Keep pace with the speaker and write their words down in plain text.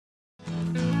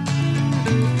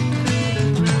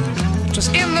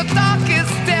In the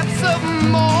darkest depths of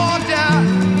Mordor,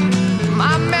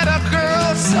 I met a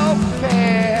girl so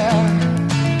fair.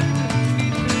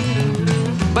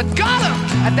 But Gollum,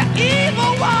 the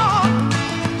evil one,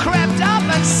 crept up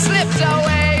and slipped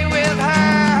away with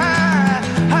her,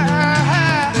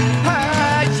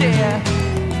 yeah.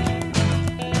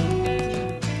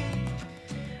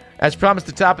 As promised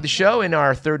at the top of the show, in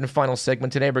our third and final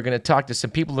segment today, we're going to talk to some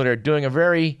people that are doing a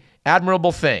very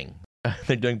admirable thing.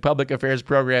 They're doing public affairs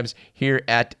programs here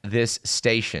at this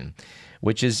station,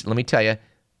 which is, let me tell you,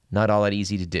 not all that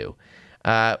easy to do.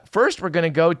 First, we're going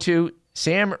to go to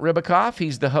Sam Ribicoff.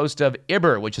 He's the host of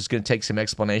Ibber, which is going to take some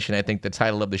explanation, I think, the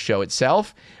title of the show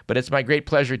itself. But it's my great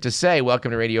pleasure to say,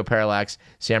 welcome to Radio Parallax,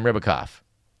 Sam Ribicoff.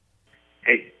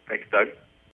 Hey, thanks, Doug.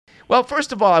 Well,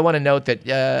 first of all, I want to note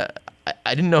that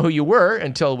I didn't know who you were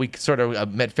until we sort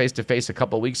of met face-to-face a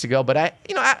couple of weeks ago. But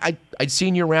I'd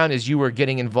seen you around as you were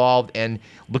getting involved and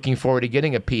looking forward to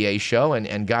getting a PA show.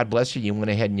 And God bless you, you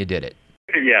went ahead and you did it.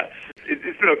 Yeah,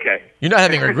 it's been okay. You're not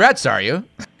having regrets, are you?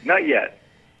 Not yet.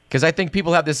 Because I think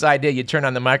people have this idea, you turn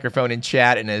on the microphone and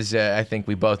chat, and as I think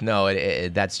we both know,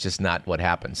 that's just not what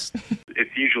happens.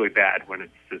 It's usually bad when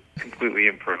it's just completely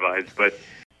improvised, but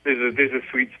there's a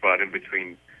sweet spot in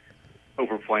between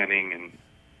over-planning and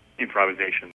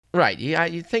improvisation. Right. Yeah.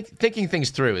 Thinking things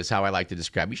through is how I like to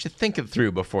describe it. You should think it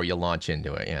through before you launch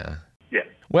into it. Yeah. Yeah.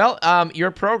 Well,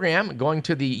 your program, going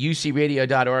to the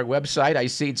ucradio.org website, I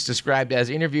see it's described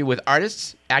as interview with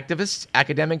artists, activists,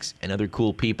 academics, and other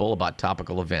cool people about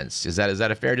topical events. Is that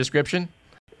a fair description?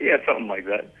 Yeah, something like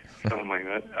that. Something like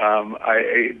that.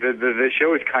 The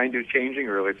show is kind of changing,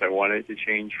 or at least I want it to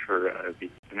change for the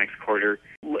next quarter.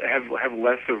 Have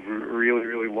less of really,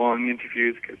 really long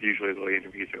interviews, because usually the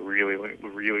interviews are really,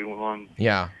 really long.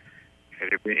 Yeah.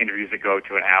 And interviews that go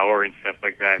to an hour and stuff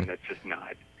like that, and that's just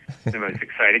not the most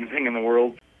exciting thing in the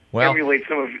world. Well, emulate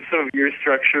some of your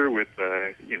structure with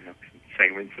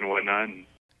segments and whatnot.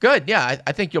 Good, yeah.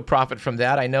 I think you'll profit from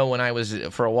that. I know when I was,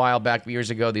 for a while back, years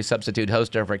ago, the substitute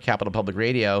host over at Capital Public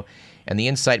Radio, and the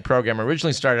Insight program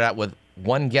originally started out with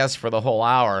one guest for the whole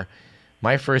hour.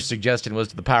 My first suggestion was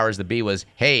to the powers that be was,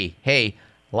 hey, a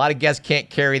lot of guests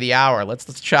can't carry the hour.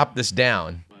 Let's chop this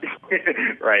down.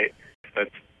 Right.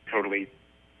 That's totally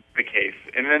the case.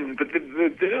 And then, but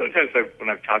the other times when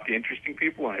I've talked to interesting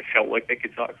people and I felt like they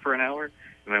could talk for an hour,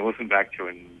 and I listen back to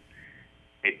it, and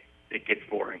it gets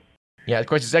boring. Yeah, of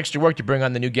course, it's extra work to bring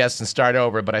on the new guests and start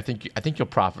over, but I think you'll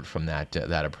profit from that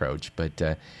approach. But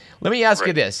let me ask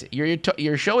you this: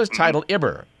 your show is titled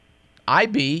Ibber,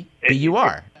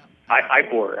 I-B-B-U-R.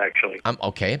 Ibor, actually.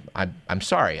 Okay. I'm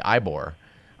sorry, Ibor.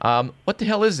 What the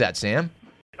hell is that, Sam?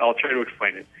 I'll try to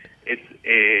explain it. It's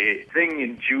a thing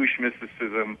in Jewish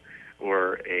mysticism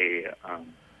where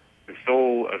the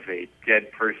soul of a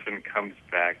dead person comes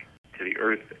back to the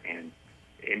earth and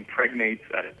impregnates.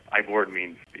 Ibor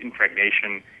means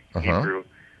impregnation in Hebrew.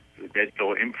 The dead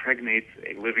soul impregnates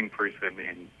a living person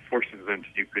and forces them to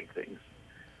do good things.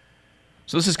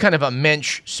 So this is kind of a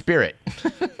mensch spirit.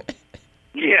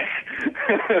 Yes.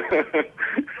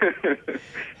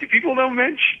 Do people know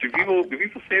mensch? Do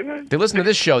people say that? They listen to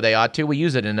this show. They ought to. We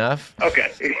use it enough.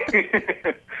 Okay.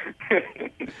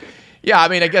 Yeah, I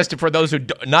mean, I guess for those who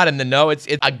are not in the know, it's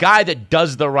a guy that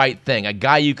does the right thing, a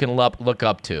guy you can look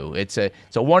up to. It's a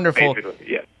wonderful.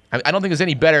 Basically, yeah. I don't think there's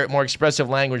any better, more expressive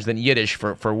language than Yiddish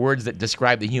for words that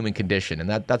describe the human condition, and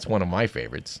that's one of my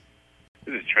favorites.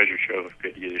 This is a treasure trove of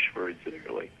good Yiddish words that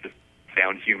are like just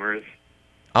sound humorous.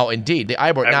 Oh, indeed, the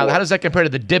Ibor. Now, how does that compare to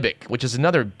the Dybbuk, which is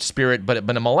another spirit, but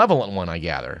a malevolent one, I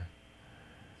gather?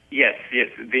 Yes,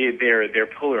 they're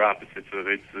polar opposites. So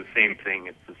it's the same thing.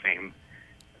 It's the same.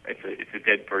 It's a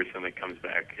dead person that comes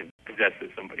back and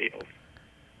possesses somebody else,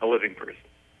 a living person.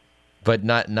 But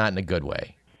not in a good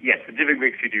way. Yes, the Dybbuk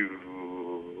makes you do.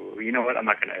 You know what? I'm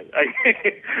not gonna.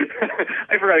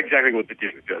 I forgot exactly what the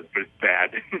Dybbuk does, but it's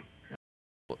bad.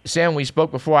 Sam, we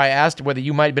spoke before. I asked whether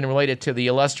you might have been related to the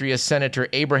illustrious Senator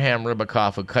Abraham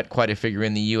Ribicoff, who cut quite a figure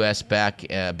in the U.S. back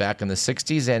in the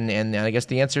 60s, and I guess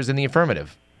the answer is in the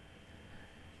affirmative.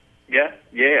 Yeah,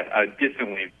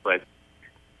 distantly, but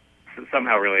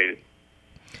somehow related.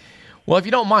 Well, if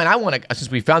you don't mind, I want to, since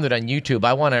we found it on YouTube,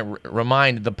 I want to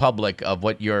remind the public of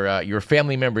what your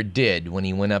family member did when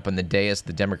he went up on the dais of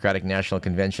the Democratic National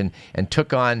Convention and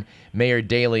took on Mayor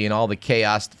Daley and all the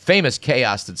chaos, famous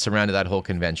chaos that surrounded that whole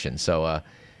convention. So,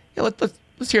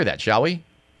 let's hear that, shall we?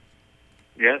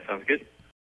 Yeah, sounds good.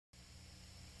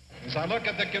 As I look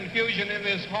at the confusion in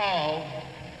this hall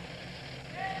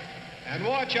and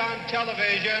watch on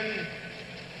television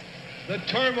the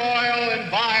turmoil and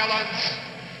violence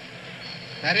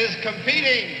that is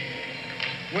competing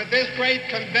with this great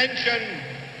convention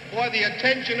for the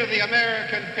attention of the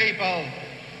American people.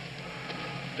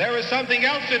 There is something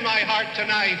else in my heart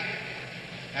tonight,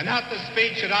 and not the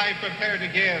speech that I prepared to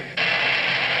give.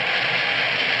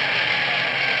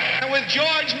 And with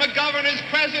George McGovern as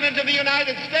President of the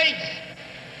United States,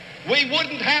 we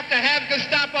wouldn't have to have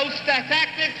Gestapo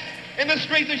tactics in the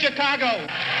streets of Chicago.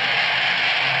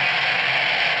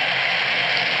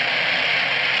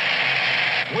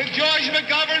 With George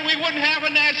McGovern, we wouldn't have a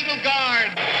National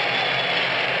Guard.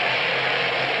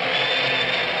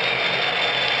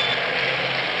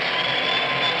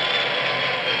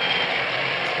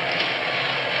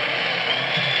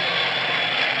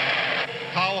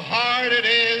 How hard it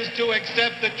is to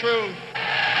accept the truth.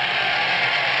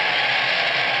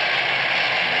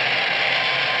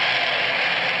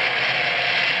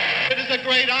 It is a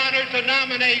great honor to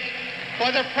nominate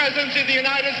for the presidency of the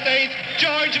United States,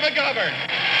 George McGovern.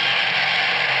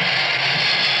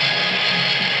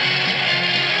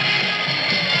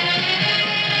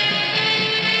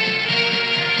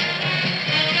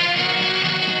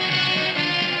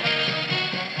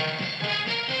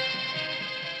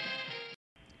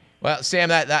 Well, Sam,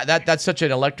 that's such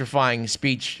an electrifying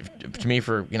speech to me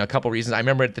for a couple reasons. I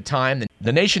remember at the time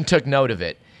the nation took note of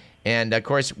it, and of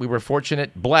course we were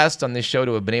fortunate, blessed on this show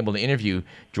to have been able to interview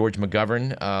George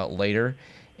McGovern later,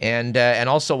 and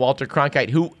also Walter Cronkite,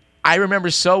 who I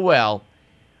remember so well,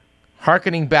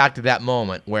 hearkening back to that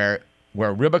moment where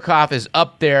Ribicoff is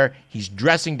up there, he's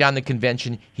dressing down the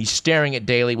convention, he's staring at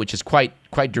Daley, which is quite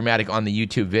dramatic on the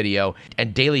YouTube video,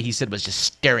 and Daley, he said, was just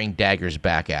staring daggers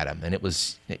back at him, and it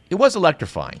was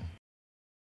electrifying.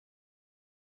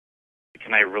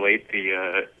 Can I relate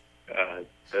the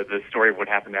story of what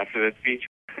happened after that speech?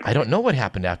 I don't know what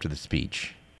happened after the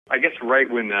speech. I guess right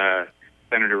when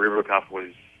Senator Ribicoff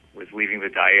was leaving the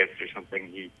dais or something,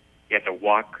 he had to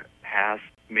walk past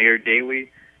Mayor Daley,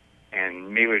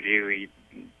 and Mayor Daley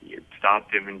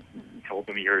stopped him and told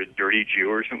him, "You're a dirty Jew,"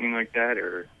 or something like that.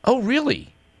 Or oh,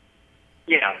 really?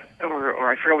 Yeah,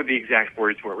 or I forgot what the exact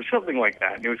words were. It was something like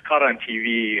that. And it was caught on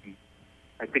TV. And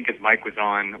I think his mic was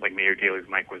on, like Mayor Daley's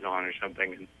mic was on, or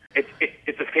something. And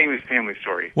it's a famous family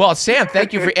story. Well, Sam,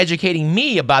 thank you for educating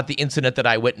me about the incident that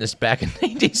I witnessed back in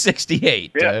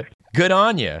 1968. Yeah. Good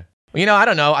on you. Well, I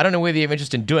don't know whether you have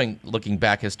interest in looking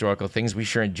back historical things. We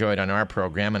sure enjoyed on our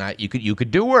program, and you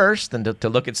could do worse than to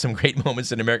look at some great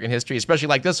moments in American history, especially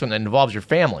like this one that involves your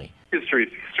family.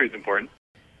 History is important.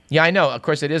 Yeah, I know. Of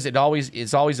course, it is. It's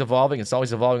always evolving. It's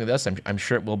always evolving with us. I'm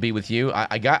sure it will be with you.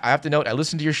 I have to note, I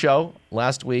listened to your show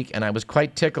last week, and I was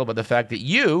quite tickled by the fact that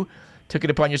you took it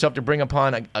upon yourself to bring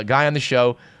upon a guy on the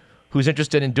show who's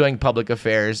interested in doing public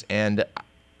affairs, and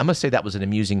I must say that was an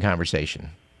amusing conversation.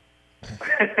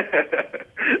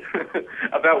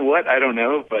 About what? I don't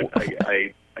know, but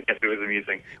I guess it was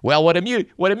amusing. Well, what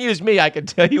amused me, I can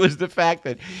tell you, was the fact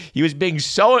that he was being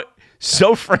so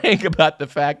frank about the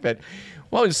fact that,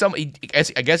 well,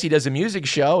 I guess he does a music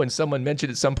show, and someone mentioned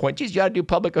at some point, geez, you got to do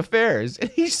public affairs. And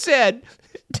he said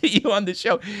to you on the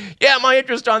show, yeah, my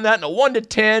interest on that in a 1 to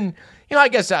 10, I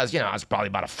guess I was probably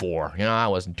about a 4. I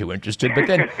wasn't too interested.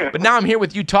 But now I'm here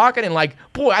with you talking, and like,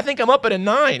 boy, I think I'm up at a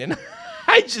 9. And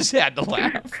I just had to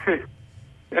laugh.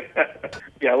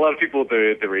 Yeah, a lot of people at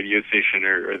the radio station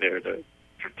are there to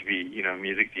be,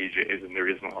 music DJs, and there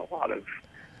isn't a lot of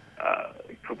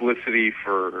publicity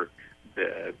for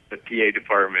the PA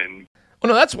department.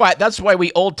 Well, no, that's why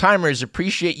we old timers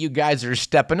appreciate you guys that are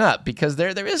stepping up, because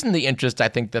there isn't the interest I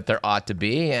think that there ought to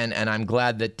be, and I'm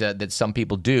glad that some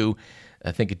people do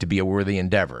think it to be a worthy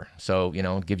endeavor. So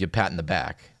give you a pat in the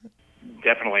back.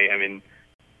 Definitely. I mean,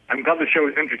 I'm glad the show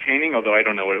was entertaining, although I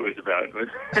don't know what it was about.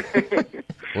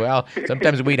 Well,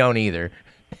 sometimes we don't either.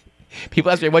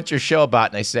 People ask me, what's your show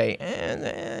about? And I say,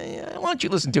 why don't you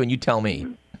listen to it and you tell me?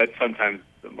 That's sometimes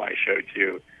my show,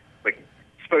 too. Like,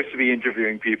 it's supposed to be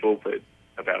interviewing people, but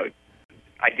about,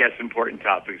 I guess, important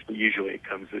topics, but usually it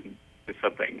comes into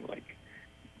something like,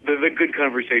 the good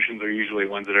conversations are usually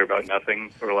ones that are about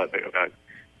nothing, or about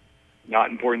not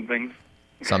important things.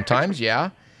 Sometimes,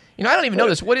 yeah. I don't even know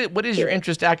this. What is your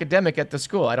interest academic at the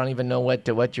school? I don't even know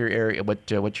what your area,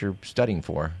 what you're studying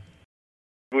for.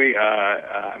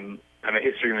 I'm a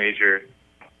history major,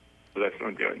 so that's what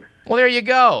I'm doing. Well, there you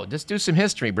go. Just do some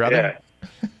history, brother. Yeah.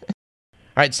 All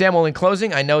right, Sam. Well, in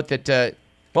closing, I note that.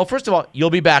 Well, first of all,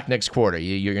 you'll be back next quarter.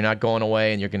 You're not going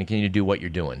away, and you're going to continue to do what you're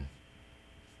doing.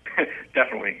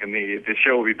 Definitely, and the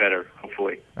show will be better,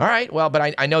 hopefully. All right. Well,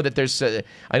 but I know that there's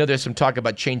some talk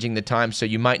about changing the time, so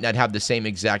you might not have the same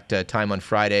exact time on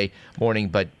Friday morning,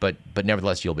 but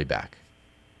nevertheless, you'll be back.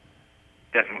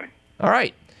 Definitely. All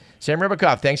right. Sam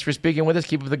Ribicoff, thanks for speaking with us.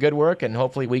 Keep up the good work, and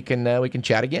hopefully we can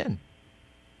chat again.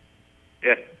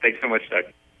 Yeah, thanks so much, Doug.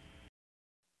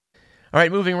 All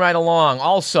right, moving right along.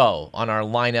 Also on our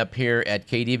lineup here at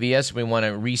KDVS, we want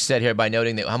to reset here by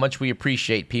noting that how much we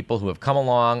appreciate people who have come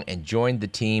along and joined the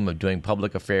team of doing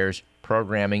public affairs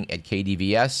programming at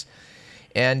KDVS.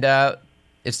 And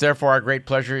it's therefore our great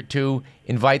pleasure to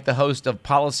invite the host of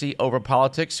Policy Over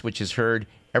Politics, which is heard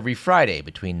every Friday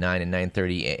between 9 and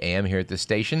 9:30 a.m. here at the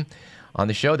station. On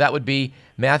the show, that would be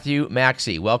Matthew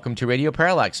Maxey. Welcome to Radio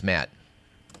Parallax, Matt.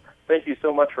 Thank you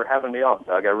so much for having me on,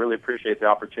 Doug. I really appreciate the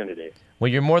opportunity. Well,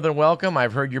 you're more than welcome.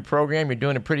 I've heard your program. You're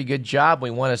doing a pretty good job. We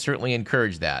want to certainly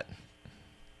encourage that.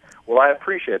 Well, I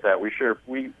appreciate that.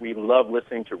 We love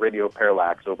listening to Radio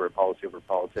Parallax over at Policy Over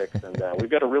Politics, and we've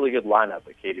got a really good lineup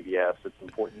at KDVS. It's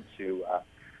important to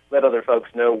let other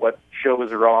folks know what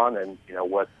shows are on and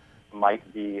what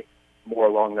might be more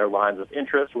along their lines of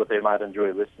interest, what they might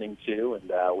enjoy listening to,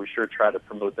 and we sure try to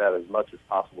promote that as much as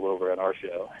possible over on our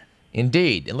show.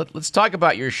 Indeed. And let's talk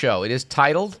about your show. It is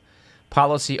titled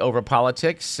Policy Over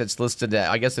Politics. It's listed,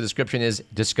 I guess the description is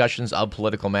Discussions of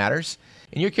Political Matters.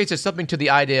 In your case, it's something to the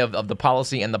idea of the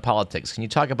policy and the politics. Can you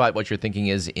talk about what your thinking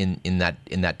is in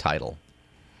that title?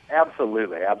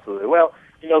 Absolutely. Well,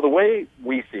 the way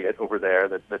we see it over there,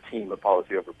 the team of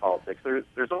Policy Over Politics,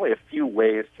 there's only a few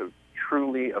ways to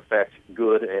truly affect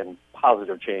good and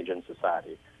positive change in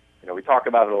society. We talk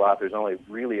about it a lot. There's only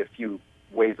really a few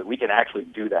ways that we can actually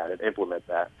do that and implement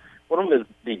that. One of them is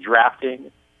the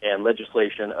drafting and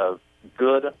legislation of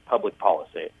good public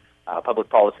policy. Public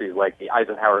policies like the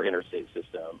Eisenhower Interstate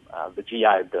System, the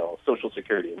GI Bill, Social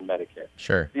Security, and Medicare.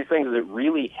 Sure. These things that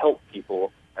really help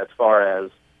people as far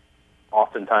as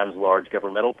oftentimes large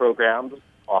governmental programs.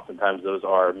 Oftentimes those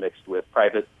are mixed with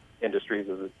private industries,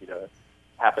 as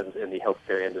happens in the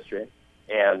healthcare industry.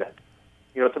 And,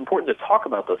 it's important to talk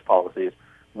about those policies.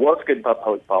 What's good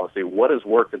public policy? What has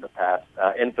worked in the past?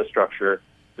 Infrastructure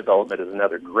development is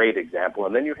another great example.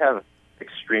 And then you have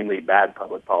extremely bad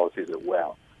public policies as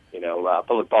well.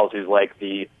 Public policies like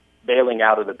the bailing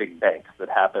out of the big banks that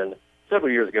happened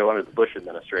several years ago under the Bush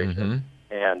administration.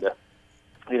 Mm-hmm. And,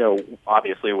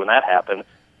 obviously when that happened,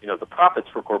 the profits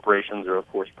for corporations are, of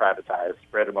course, privatized,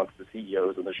 spread amongst the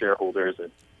CEOs and the shareholders,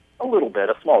 and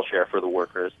a small share for the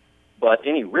workers. But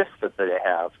any risk that they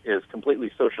have is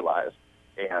completely socialized.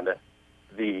 And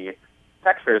the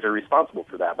taxpayers are responsible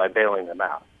for that by bailing them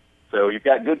out. So you've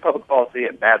got good public policy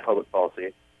and bad public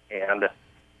policy, and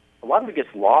a lot of it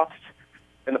gets lost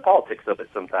in the politics of it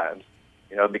sometimes.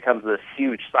 It becomes this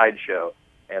huge sideshow.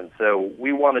 And so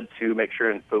we wanted to make sure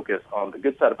and focus on the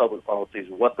good side of public policies,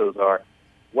 what those are,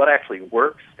 what actually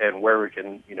works, and where we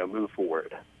can, move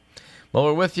forward. Well,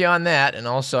 we're with you on that. And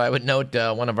also, I would note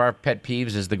one of our pet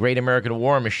peeves is the Great American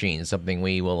War Machine, something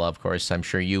we will, of course, I'm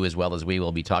sure you as well as we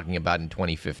will be talking about in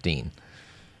 2015.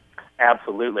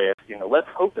 Absolutely. Let's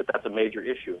hope that that's a major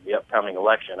issue in the upcoming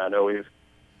election. I know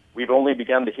we've only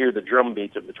begun to hear the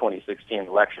drumbeats of the 2016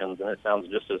 elections, and it sounds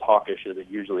just as hawkish as it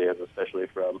usually is, especially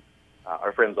from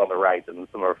our friends on the right and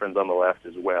some of our friends on the left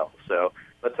as well. So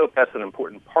let's hope that's an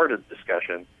important part of the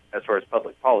discussion as far as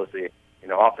public policy.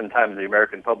 Oftentimes the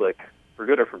American public, for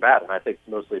good or for bad, and I think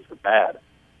mostly for bad,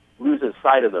 loses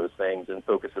sight of those things and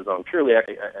focuses on purely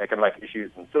economic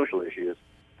issues and social issues,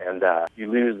 and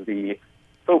you lose the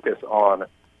focus on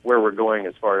where we're going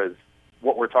as far as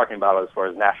what we're talking about as far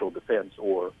as national defense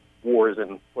or wars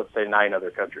in, let's say, 9 other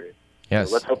countries. Yes.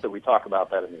 So let's hope that we talk about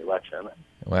that in the election.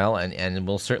 Well, and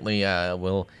we'll certainly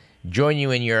we'll join you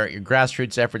in your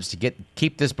grassroots efforts to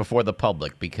keep this before the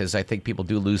public, because I think people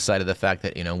do lose sight of the fact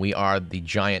that we are the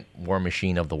giant war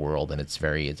machine of the world, and it's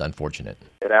unfortunate.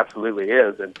 It absolutely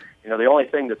is, and the only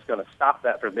thing that's going to stop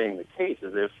that from being the case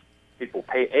is if people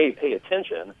pay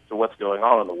attention to what's going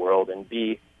on in the world, and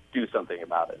B, do something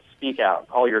about it. Speak out.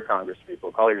 Call your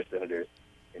congresspeople. Call your senators.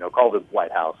 Call the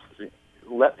White House.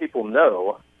 Let people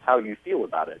know how you feel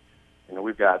about it.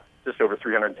 We've got just over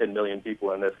 310 million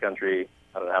people in this country.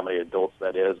 I don't know how many adults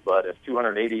that is, but if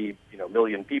 280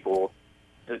 million people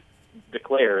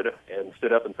declared and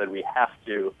stood up and said we have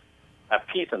to have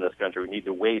peace in this country, we need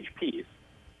to wage peace,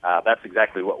 that's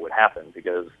exactly what would happen,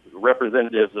 because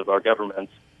representatives of our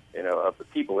governments, of the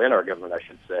people in our government, I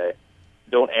should say,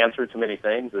 don't answer to many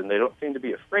things, and they don't seem to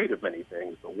be afraid of many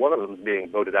things, but one of them is being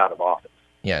voted out of office.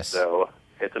 Yes. So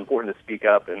it's important to speak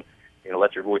up and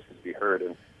let your voices be heard,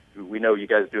 and we know you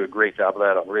guys do a great job of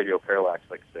that on Radio Parallax.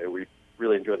 Like I say, we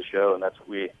really enjoy the show, and that's what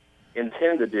we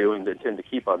intend to do and intend to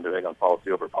keep on doing on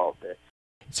Policy Over Politics.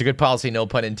 It's a good policy, no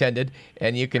pun intended.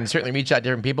 And you can certainly reach out to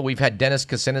different people. We've had Dennis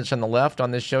Kucinich on the left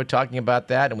on this show talking about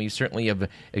that, and we certainly have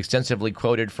extensively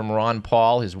quoted from Ron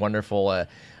Paul, his wonderful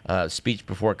speech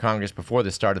before Congress before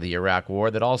the start of the Iraq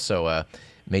War that also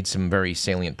made some very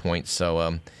salient points.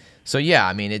 So yeah,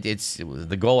 I mean, it's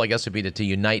the goal, I guess, would be to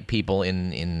unite people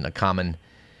in a common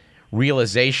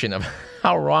realization of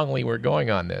how wrongly we're going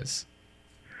on this.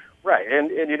 Right, and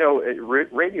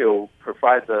radio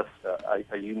provides us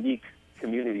a unique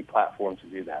community platform to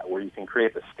do that, where you can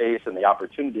create the space and the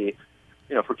opportunity,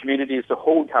 for communities to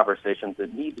hold conversations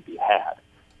that need to be had.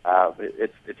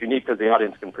 It's unique because the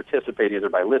audience can participate either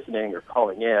by listening or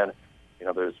calling in.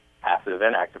 There's passive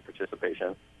and active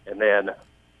participation, and then,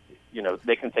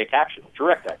 they can take action,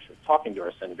 direct action, talking to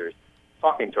our senators,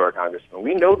 talking to our congressmen.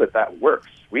 We know that works.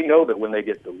 We know that when they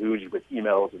get deluged with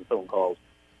emails and phone calls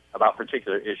about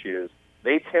particular issues,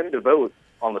 they tend to vote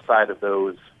on the side of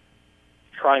those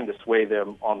trying to sway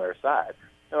them on their side.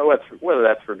 Whether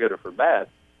that's for good or for bad,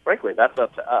 frankly, that's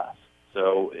up to us.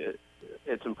 So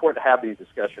it's important to have these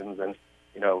discussions, and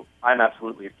I'm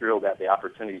absolutely thrilled at the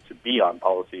opportunity to be on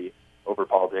Policy Over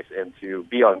Politics and to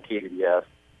be on KDBS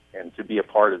and to be a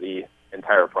part of the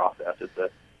entire process. It's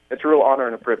a real honor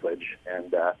and a privilege,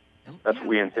 and that's what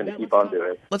we intend to keep on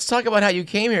doing. Let's talk about how you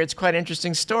came here. It's quite an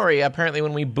interesting story. Apparently,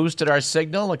 when we boosted our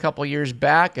signal a couple years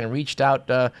back and reached out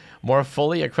more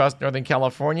fully across Northern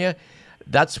California,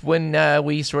 that's when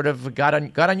we sort of got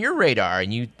on your radar,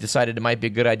 and you decided it might be a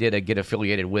good idea to get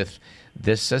affiliated with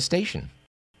this station.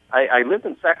 I lived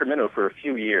in Sacramento for a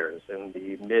few years in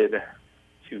the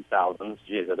mid-2000s.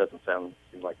 Geez, that doesn't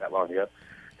seem like that long ago.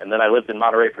 And then I lived in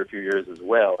Monterey for a few years as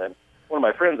well. And one of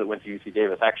my friends that went to UC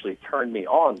Davis actually turned me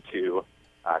on to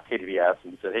KDBS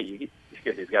and said, hey, you should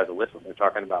give these guys a listen. They're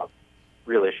talking about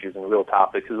real issues and real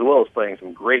topics, as well as playing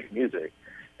some great music.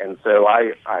 And so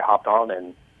I hopped on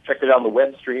and checked it out on the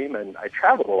web stream, and I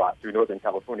traveled a lot through Northern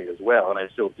California as well, and I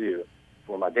still do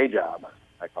for my day job,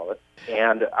 I call it.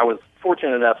 And I was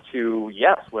fortunate enough to,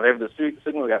 whenever the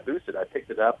signal got boosted, I picked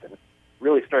it up and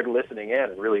really started listening in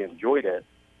and really enjoyed it,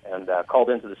 and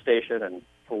called into the station and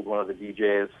told one of the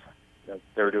DJs that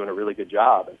they were doing a really good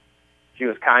job. And she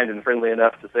was kind and friendly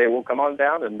enough to say, well, come on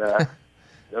down and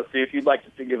see if you'd like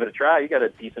to give it a try. You got a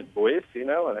decent voice, And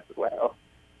I said, well,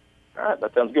 all right,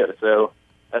 that sounds good. So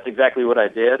that's exactly what I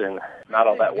did, and not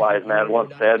all that wise man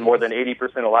once said, more than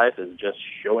 80% of life is just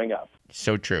showing up.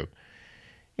 So true.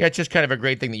 Yeah, it's just kind of a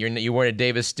great thing that you weren't a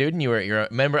Davis student. You're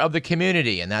a member of the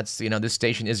community, and that's this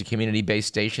station is a community-based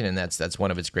station, and that's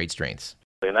one of its great strengths.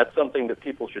 And that's something that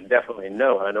people should definitely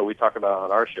know. And I know we talk about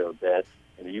on our show that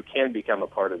you can become a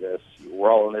part of this.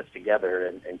 We're all in this together,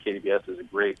 and KDBS is a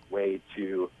great way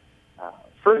to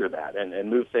further that and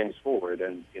move things forward.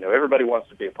 And everybody wants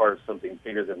to be a part of something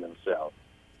bigger than themselves.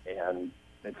 And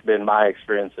it's been my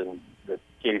experience, and that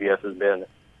KDBS has been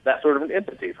that sort of an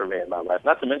entity for me in my life,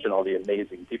 not to mention all the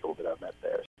amazing people that I've met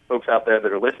there. Folks out there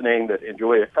that are listening that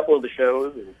enjoy a couple of the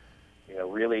shows and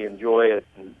really enjoy it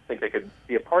and think they could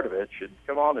be a part of it should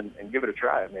come on and give it a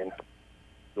try. I mean,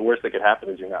 the worst that could happen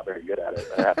is you're not very good at it.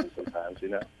 That happens sometimes,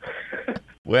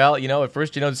 Well, at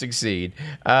first you don't succeed.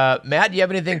 Matt, do you have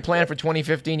anything planned for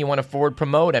 2015 you want to forward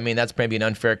promote? I mean, that's maybe an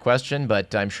unfair question,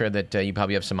 but I'm sure that you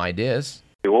probably have some ideas.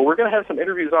 Well, we're going to have some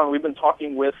interviews on. We've been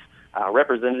talking with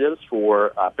representatives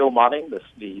for Bill Monning,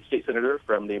 the state senator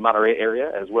from the Monterey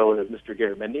area, as well as Mr.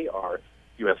 Garamendi, our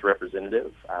U.S.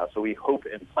 representative. So we hope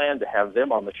and plan to have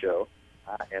them on the show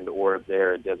and or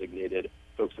their designated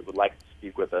folks that would like to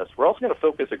speak with us. We're also going to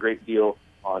focus a great deal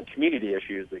on community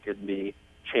issues that could be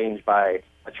changed by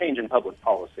a change in public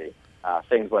policy,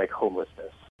 things like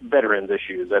homelessness, veterans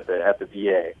issues at the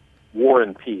VA, war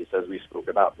and peace, as we spoke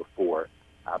about before.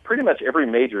 Pretty much every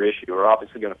major issue, we're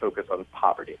obviously going to focus on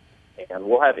poverty. And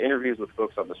we'll have interviews with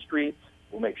folks on the streets.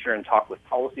 We'll make sure and talk with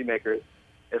policymakers,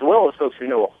 as well as folks who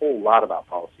know a whole lot about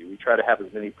policy. We try to have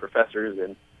as many professors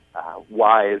and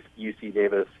wise UC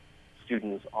Davis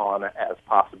students on as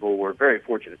possible. We're very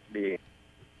fortunate to be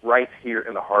right here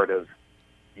in the heart of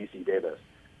UC Davis,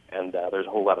 and there's a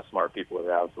whole lot of smart people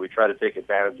around, so we try to take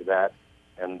advantage of that.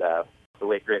 And the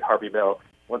late, great Harvey Milk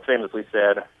once famously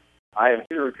said, I am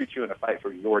here to recruit you in a fight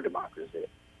for your democracy.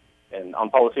 And on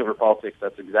Policy Over Politics,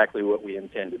 that's exactly what we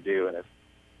intend to do. And if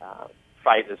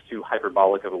fight is too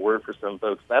hyperbolic of a word for some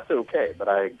folks, that's okay. But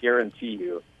I guarantee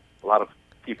you a lot of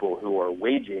people who are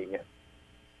waging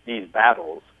these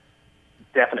battles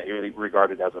definitely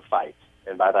regard it as a fight.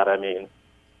 And by that I mean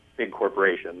big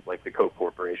corporations like the Coke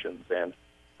corporations and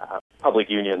public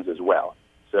unions as well.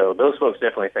 So those folks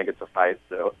definitely think it's a fight.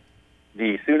 So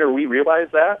the sooner we realize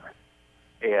that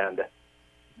and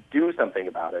do something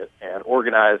about it and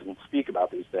organize and speak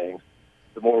about these things,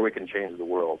 the more we can change the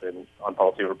world. And on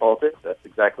Policy Over Politics, that's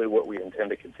exactly what we intend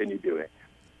to continue doing.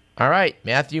 All right,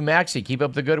 Matthew Maxey, keep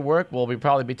up the good work. We'll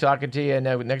probably be talking to you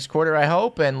next quarter, I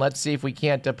hope, and let's see if we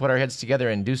can't put our heads together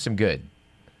and do some good.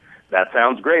 That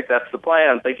sounds great. That's the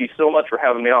plan. Thank you so much for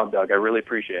having me on, Doug. I really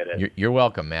appreciate it. You're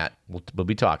welcome, Matt. We'll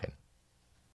be talking.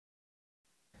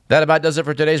 That about does it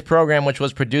for today's program, which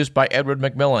was produced by Edward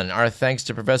McMillan. Our thanks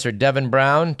to Professor Devin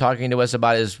Brown, talking to us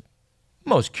about his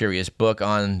most curious book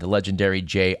on the legendary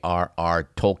J.R.R.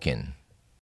 Tolkien.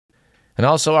 And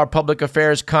also our public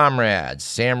affairs comrades,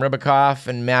 Sam Ribicoff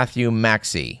and Matthew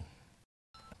Maxey.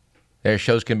 Their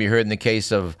shows can be heard in the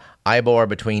case of IBOR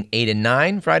between 8 and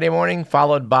 9 Friday morning,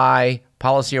 followed by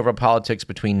Policy Over Politics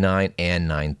between 9 and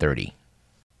 9:30.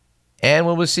 And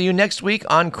we will see you next week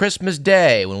on Christmas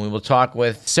Day, when we will talk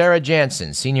with Sarah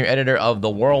Jansen, senior editor of the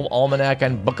World Almanac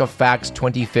and Book of Facts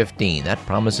 2015. That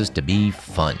promises to be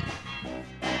fun.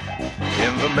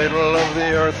 In the middle of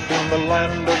the earth, in the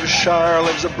land of Shire,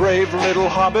 lives a brave little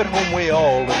hobbit whom we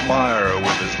all admire.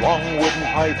 With his long wooden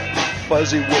pipe,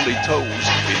 fuzzy woolly toes,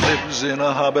 he lives in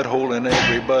a hobbit hole and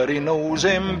everybody knows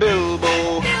him.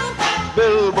 Bilbo,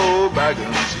 Bilbo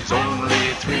Baggins, he's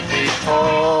only 3 feet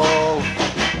tall.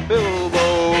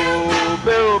 Bilbo,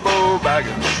 Bilbo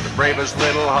Baggins, the bravest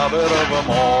little hobbit of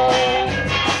them all.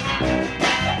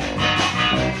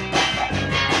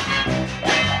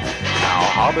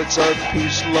 Hobbits are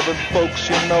peace-loving folks,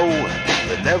 you know.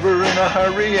 They're never in a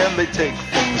hurry and they take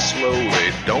things slow.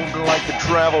 They don't like to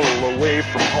travel away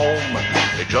from home.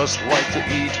 They just like to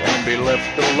eat and be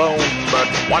left alone. But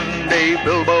one day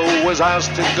Bilbo was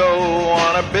asked to go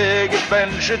on a big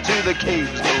adventure to the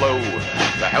caves below,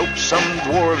 to help some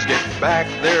dwarves get back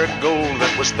their gold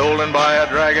that was stolen by a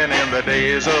dragon in the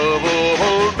days of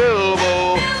old.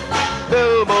 Bilbo,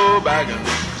 Bilbo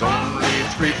Baggins, only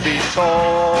 3 feet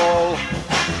tall.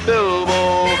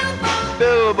 Bilbo,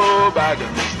 Bilbo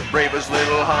Baggins, the bravest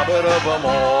little hobbit of them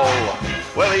all.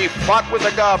 Well, he fought with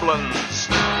the goblins,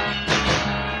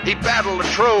 he battled a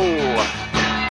troll,